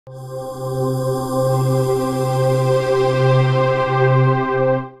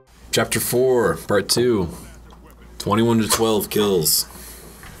Chapter 4, Part 2. 21 to 12 kills.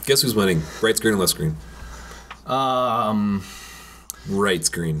 Guess who's winning? Right screen or left screen? Right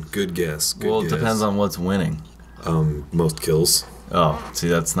screen. Good guess. Good well, it guess. depends on what's winning. Most kills. Oh, see,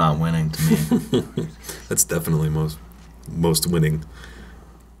 that's not winning to me. That's definitely most winning.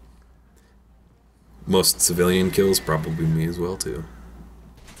 Most civilian kills, probably me as well, too.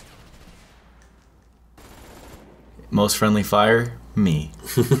 Most friendly fire? Me.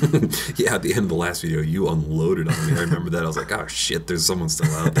 Yeah, at the end of the last video, you unloaded on me. I remember that. I was like, oh shit, there's someone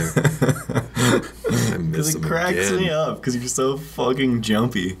still out there. I miss him Because it cracks me up, because you're so fucking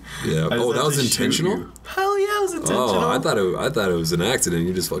jumpy. Yeah. Oh, that was intentional? Hell yeah, it was intentional. Oh, I thought it was an accident.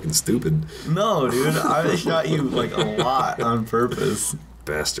 You're just fucking stupid. No, dude, I shot you like a lot on purpose.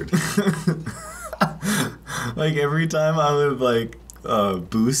 Bastard. Like every time I would like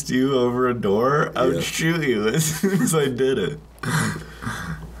boost you over a door, I would shoot you as soon as I did it.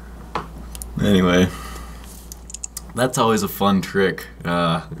 Anyway, that's always a fun trick.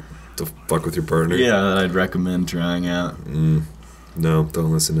 To fuck with your partner? Yeah, that I'd recommend trying out. No,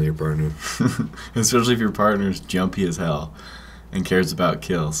 don't listen to your partner. Especially if your partner's jumpy as hell and cares about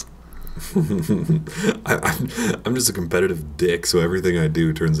kills. I'm just a competitive dick, so everything I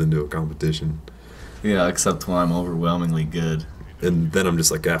do turns into a competition. Yeah, except when I'm overwhelmingly good. And then I'm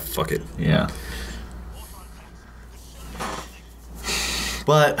just like, fuck it. Yeah.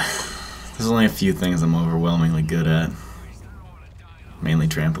 But there's only a few things I'm overwhelmingly good at. Mainly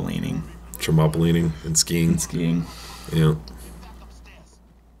trampolining. Trampolining and skiing. And skiing. Yeah.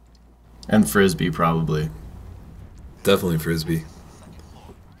 And frisbee, probably. Definitely frisbee.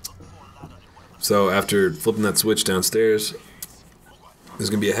 So after flipping that switch downstairs, there's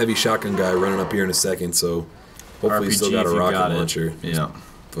going to be a heavy shotgun guy running up here in a second, so hopefully he's still got a rocket launcher. Yeah.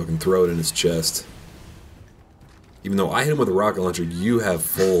 Fucking throw it in his chest. Even though I hit him with a rocket launcher, you have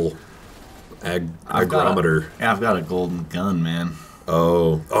full agrometer. I've got a golden gun, man.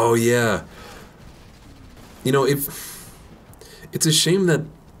 Oh yeah. You know, it's a shame that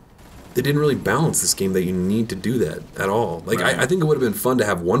they didn't really balance this game, that you need to do that at all. Like, right. I think it would have been fun to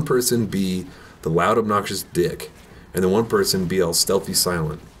have one person be the loud, obnoxious dick, and then one person be all stealthy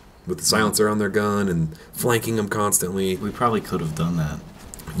silent, with the silencer on their gun and flanking them constantly. We probably could have done that.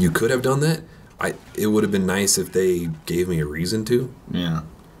 You could have done that? It would have been nice if they gave me a reason to. Yeah.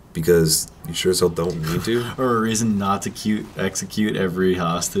 Because you sure as hell don't need to. Or a reason not to execute every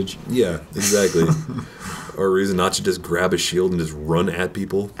hostage. Yeah, exactly. Or a reason not to just grab a shield and just run at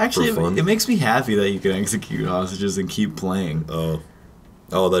people. Actually, for fun. It makes me happy that you can execute hostages and keep playing.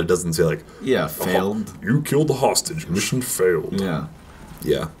 Oh, that it doesn't say like... Yeah, failed. You killed the hostage. Mission failed. Yeah.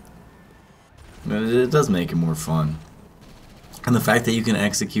 Yeah. It does make it more fun. And the fact that you can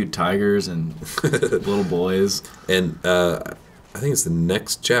execute tigers and little boys. And I think it's the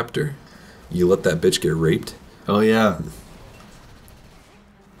next chapter. You let that bitch get raped. Oh, yeah.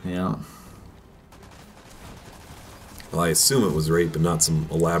 Yeah. Well, I assume it was rape and not some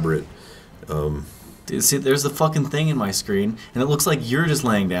elaborate... Dude, see, there's the fucking thing in my screen, and it looks like you're just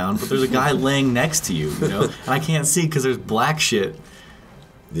laying down, but there's a guy laying next to you, you know? And I can't see because there's black shit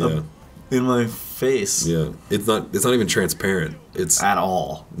in my face. Yeah. It's not even transparent. It's at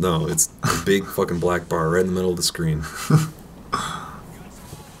all. No, it's a big fucking black bar right in the middle of the screen.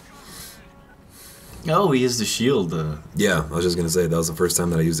 Oh, he used the shield. Yeah, I was just going to say, that was the first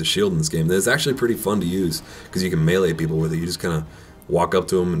time that I used a shield in this game. It's actually pretty fun to use, because you can melee people with it. You just kind of walk up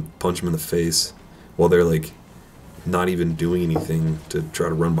to them and punch them in the face, while they're, like, not even doing anything to try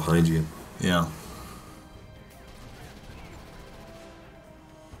to run behind you. Yeah.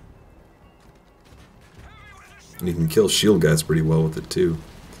 And you can kill shield guys pretty well with it, too.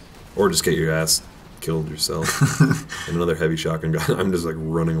 Or just get your ass killed yourself. And another heavy shotgun guy. I'm just, like,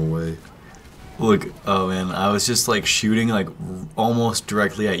 running away. Look, oh man, I was just like shooting like almost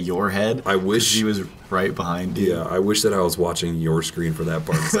directly at your head. I wish he was right behind you. Yeah, I wish that I was watching your screen for that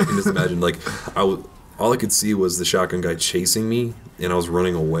part. I can just imagine, like, all I could see was the shotgun guy chasing me, and I was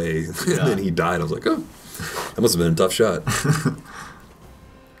running away, and then he died. I was like, oh, that must have been a tough shot.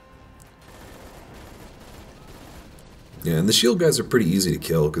 Yeah, and the shield guys are pretty easy to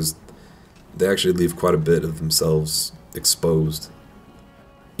kill because they actually leave quite a bit of themselves exposed.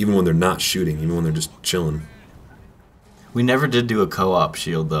 Even when they're not shooting, even when they're just chilling. We never did do a co-op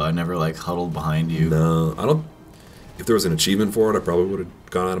shield, though. I never, like, huddled behind you. No, I don't... If there was an achievement for it, I probably would have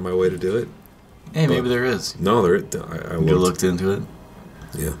gone out of my way to do it. Hey, maybe there is. No, there... I looked into it?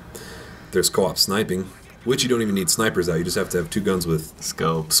 Yeah. There's co-op sniping, which you don't even need snipers out. You just have to have two guns with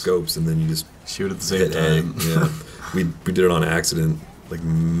scopes, and then you just... shoot at the same time. Yeah. We did it on accident like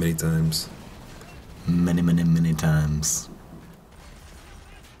many times. Many times.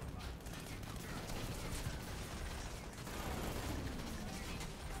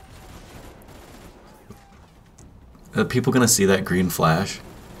 Are people gonna see that green flash?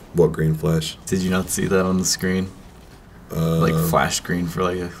 What green flash? Did you not see that on the screen? Like flash screen for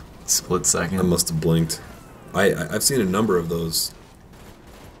like a split second. I must have blinked. I've seen a number of those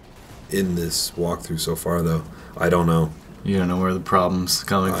in this walkthrough so far, though. I don't know. You don't know where the problem's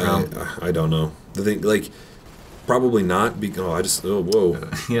coming from. I don't know. The thing, like, probably not. Whoa.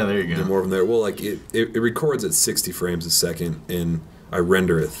 Yeah, there you go. Get more of them there. Well, like it records at 60 frames a second, and I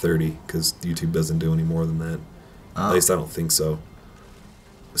render at 30 because YouTube doesn't do any more than that. Oh. At least I don't think so.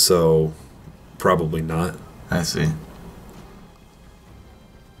 So, probably not. I see.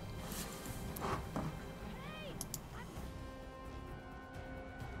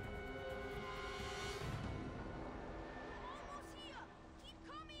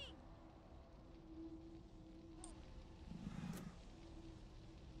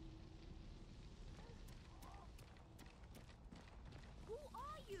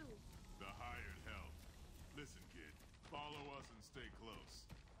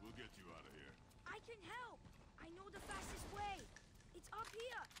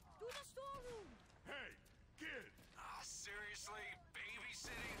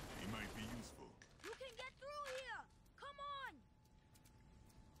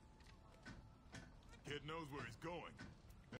 Kid knows where he's going.